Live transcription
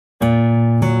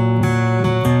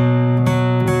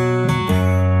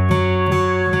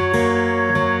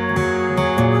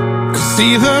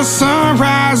see the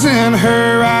sunrise in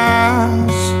her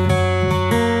eyes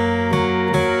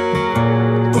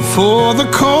before the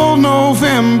cold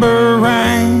November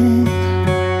rain.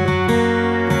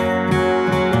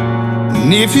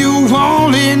 And if you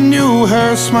only knew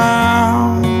her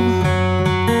smile,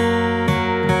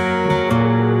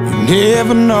 you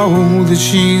never know that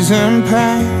she's in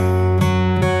pain.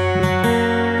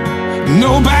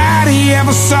 Nobody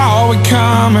ever saw it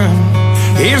coming.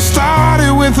 It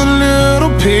started with a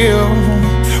little pill.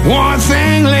 One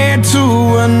thing led to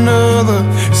another.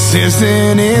 Since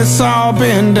then it's all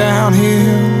been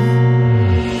downhill.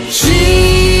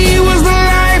 She was the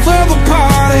life of the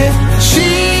party.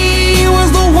 She was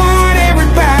the one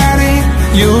everybody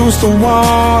used to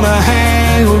wanna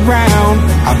hang around.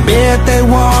 I bet they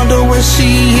wonder where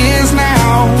she is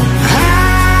now.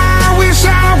 I wish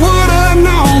I would've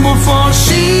known before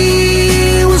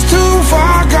she was too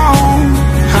far gone.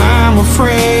 I'm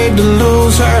afraid to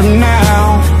lose her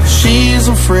now. She's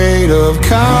afraid of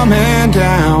coming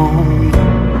down.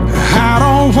 I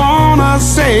don't wanna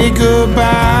say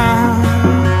goodbye.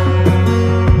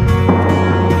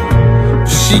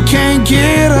 She can't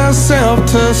get herself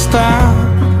to stop.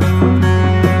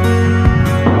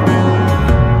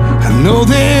 I know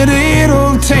that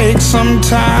it'll take some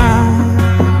time,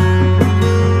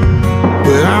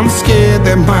 but I'm scared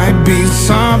there might be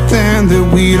something that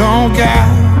we don't got.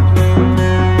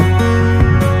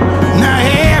 Now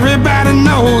everybody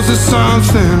knows there's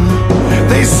something.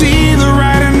 They see the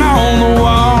writing on the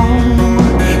wall,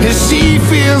 and she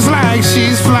feels like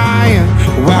she's flying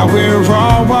while we're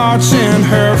all watching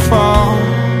her fall.